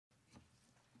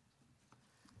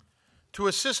To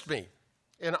assist me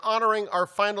in honoring our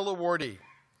final awardee,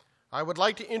 I would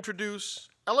like to introduce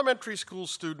elementary school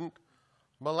student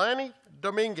Melani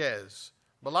Dominguez.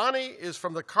 Melani is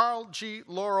from the Carl G.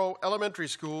 Lauro Elementary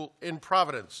School in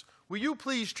Providence. Will you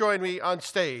please join me on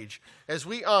stage as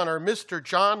we honor Mr.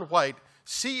 John White,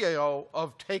 CEO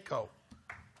of TACO.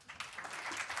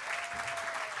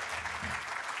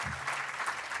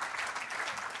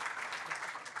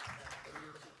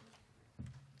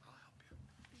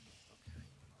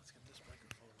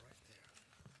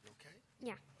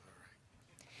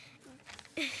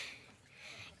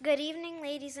 Good evening,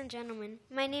 ladies and gentlemen.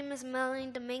 My name is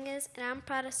Melani Dominguez, and I'm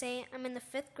proud to say I'm in the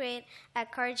 5th grade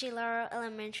at Carl Lauro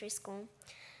Elementary School.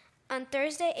 On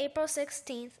Thursday, April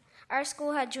 16th, our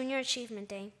school had Junior Achievement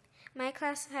Day. My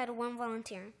class had one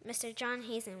volunteer, Mr. John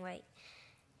Hazen White,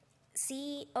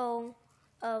 CEO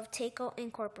of TACO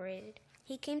Incorporated.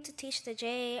 He came to teach the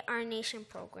JA Our Nation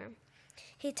program.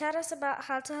 He taught us about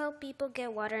how to help people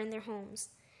get water in their homes.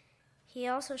 He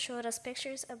also showed us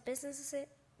pictures of businesses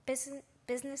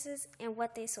and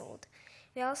what they sold.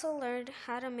 We also learned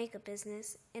how to make a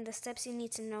business and the steps you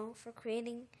need to know for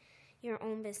creating your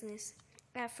own business.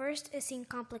 At first, it seemed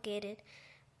complicated,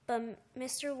 but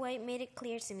Mr. White made it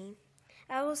clear to me.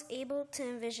 I was able to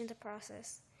envision the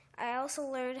process. I also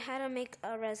learned how to make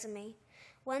a resume.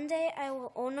 One day, I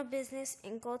will own a business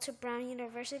and go to Brown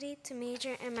University to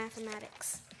major in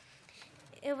mathematics.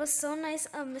 It was so nice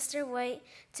of Mr. White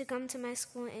to come to my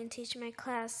school and teach my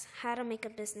class how to make a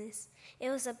business.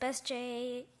 It was the best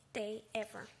JA day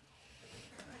ever.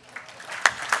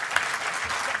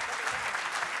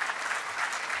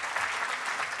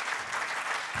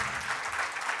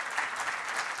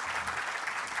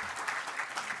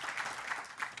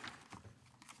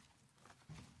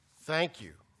 Thank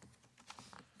you.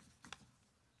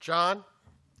 John,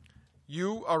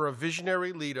 you are a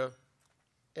visionary leader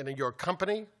in your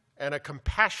company and a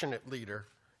compassionate leader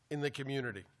in the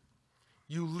community.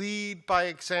 You lead by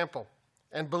example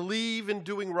and believe in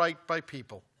doing right by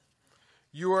people.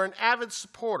 You are an avid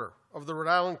supporter of the Rhode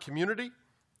Island community,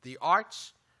 the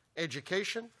arts,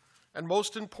 education, and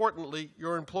most importantly,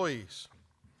 your employees.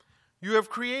 You have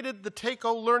created the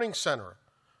TACO Learning Center,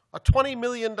 a $20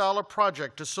 million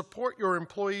project to support your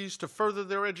employees to further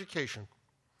their education.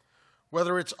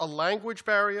 Whether it's a language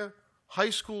barrier, high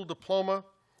school diploma,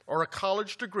 or a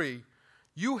college degree,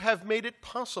 you have made it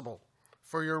possible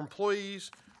for your employees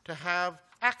to have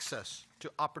access to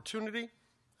opportunity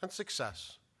and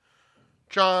success.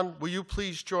 John, will you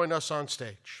please join us on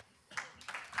stage?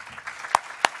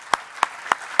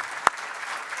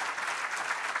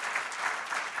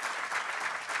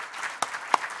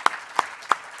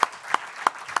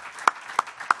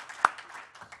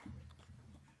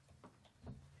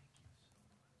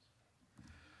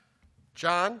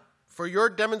 John, for your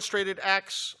demonstrated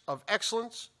acts of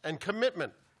excellence and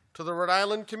commitment to the Rhode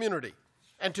Island community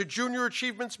and to Junior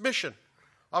Achievement's mission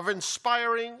of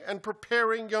inspiring and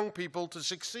preparing young people to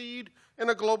succeed in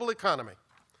a global economy,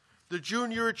 the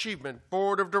Junior Achievement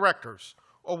Board of Directors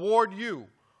award you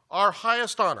our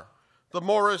highest honor, the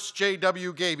Morris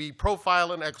J.W. Gaby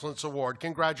Profile and Excellence Award.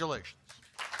 Congratulations.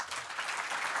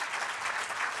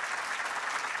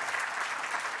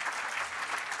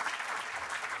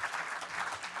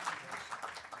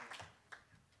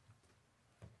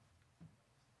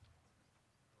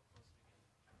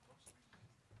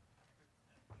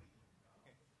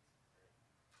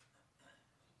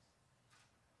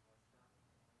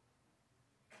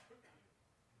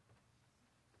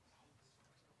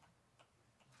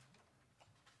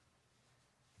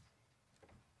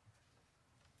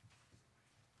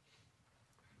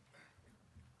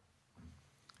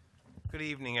 Good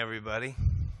evening, everybody.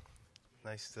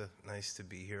 Nice to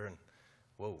be here. And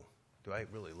whoa, do I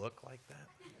really look like that?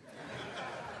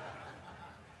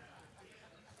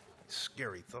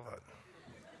 Scary thought.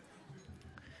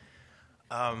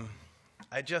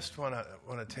 I just want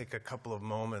to take a couple of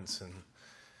moments and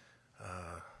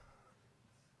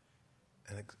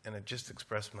just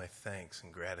express my thanks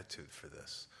and gratitude for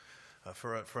this,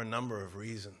 for a number of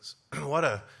reasons.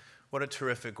 What a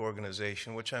terrific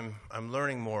organization, which I'm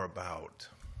learning more about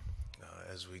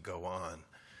as we go on.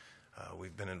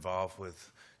 We've been involved with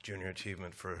Junior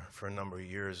Achievement for a number of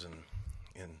years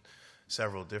in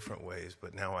several different ways,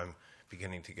 but now I'm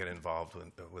beginning to get involved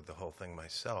with the whole thing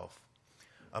myself.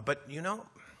 But you know,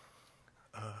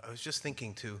 I was just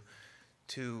thinking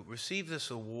to receive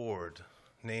this award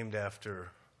named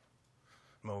after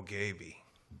Mo Gaby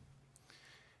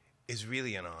is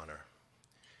really an honor.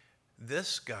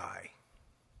 This guy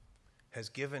has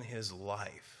given his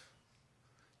life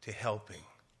to helping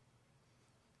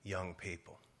young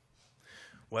people.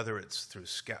 whether it's through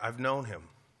I've known him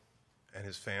and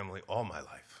his family all my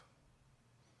life.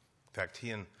 In fact, he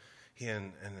and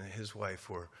his wife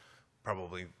were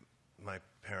probably my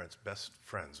parents' best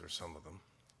friends, or some of them.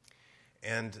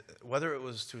 And whether it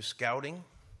was through scouting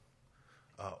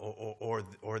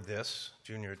or this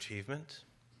junior achievement,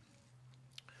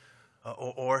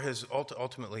 or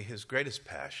ultimately his greatest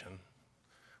passion,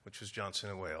 which was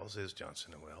Johnson & Wales, is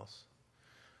Johnson & Wales,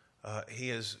 he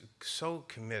has so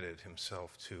committed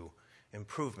himself to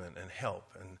improvement and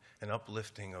help and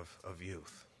uplifting of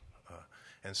youth.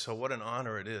 And so what an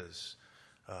honor it is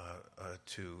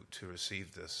to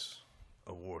receive this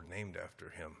award named after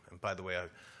him. And by the way,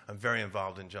 I'm very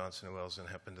involved in Johnson & Wales and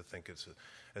happen to think it's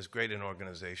as great an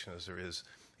organization as there is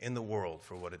in the world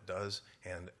for what it does.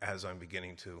 And as I'm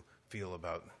beginning to feel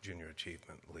about junior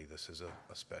achievement, Lee, this is a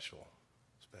special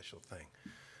thing.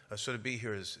 So to be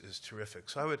here is terrific.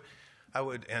 So I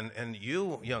would, and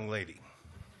you, young lady,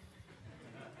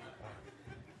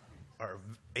 are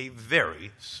a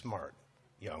very smart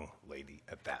young lady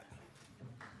at that.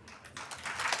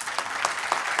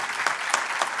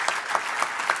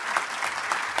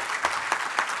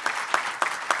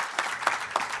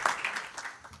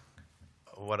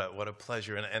 What a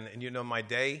pleasure. And you know, my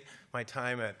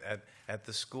time at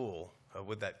the school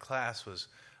with that class was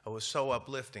so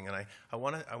uplifting, and I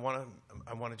want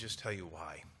to just tell you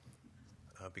why,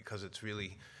 because it's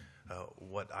really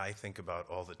what I think about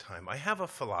all the time. I have a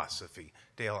philosophy,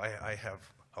 Dale. I have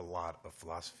a lot of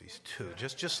philosophies too,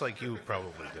 just like you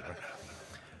probably did.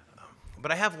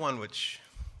 But I have one which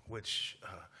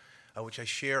I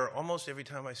share almost every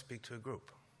time I speak to a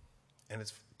group, and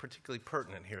it's particularly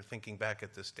pertinent here, thinking back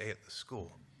at this day at the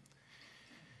school.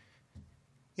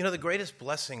 You know, the greatest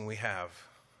blessing we have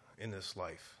in this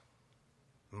life,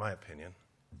 in my opinion,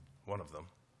 one of the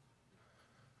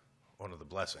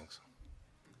blessings.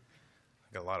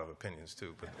 I got a lot of opinions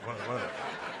too, but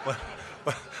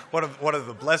one of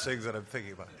the blessings that I'm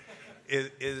thinking about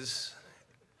is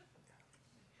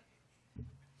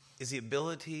the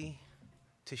ability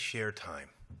to share time.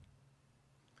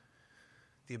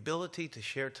 The ability to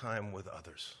share time with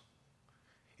others.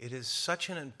 It is such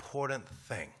an important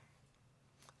thing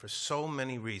for so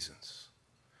many reasons.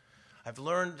 I've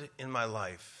learned in my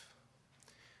life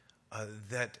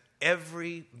that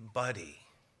everybody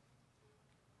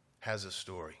has a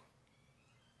story.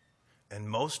 And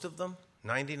most of them,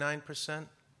 99%,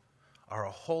 are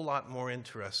a whole lot more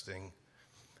interesting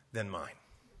than mine.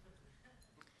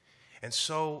 And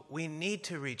so we need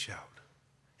to reach out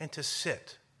and to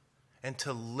sit and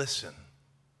to listen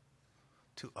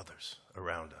to others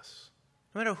around us,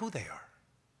 no matter who they are,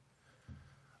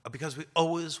 because we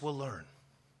always will learn.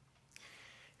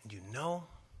 And you know,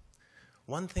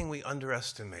 one thing we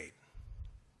underestimate,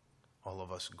 all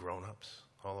of us grown-ups,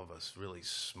 all of us really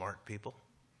smart people,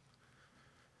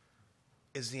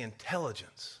 is the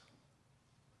intelligence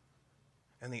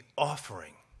and the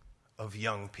offering of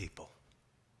young people.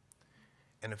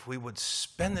 And if we would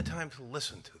spend the time to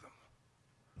listen to them,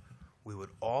 we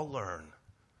would all learn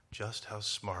just how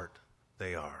smart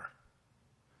they are.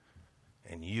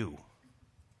 And you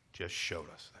just showed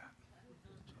us that.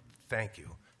 So thank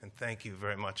you, and thank you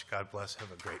very much. God bless.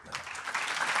 Have a great night.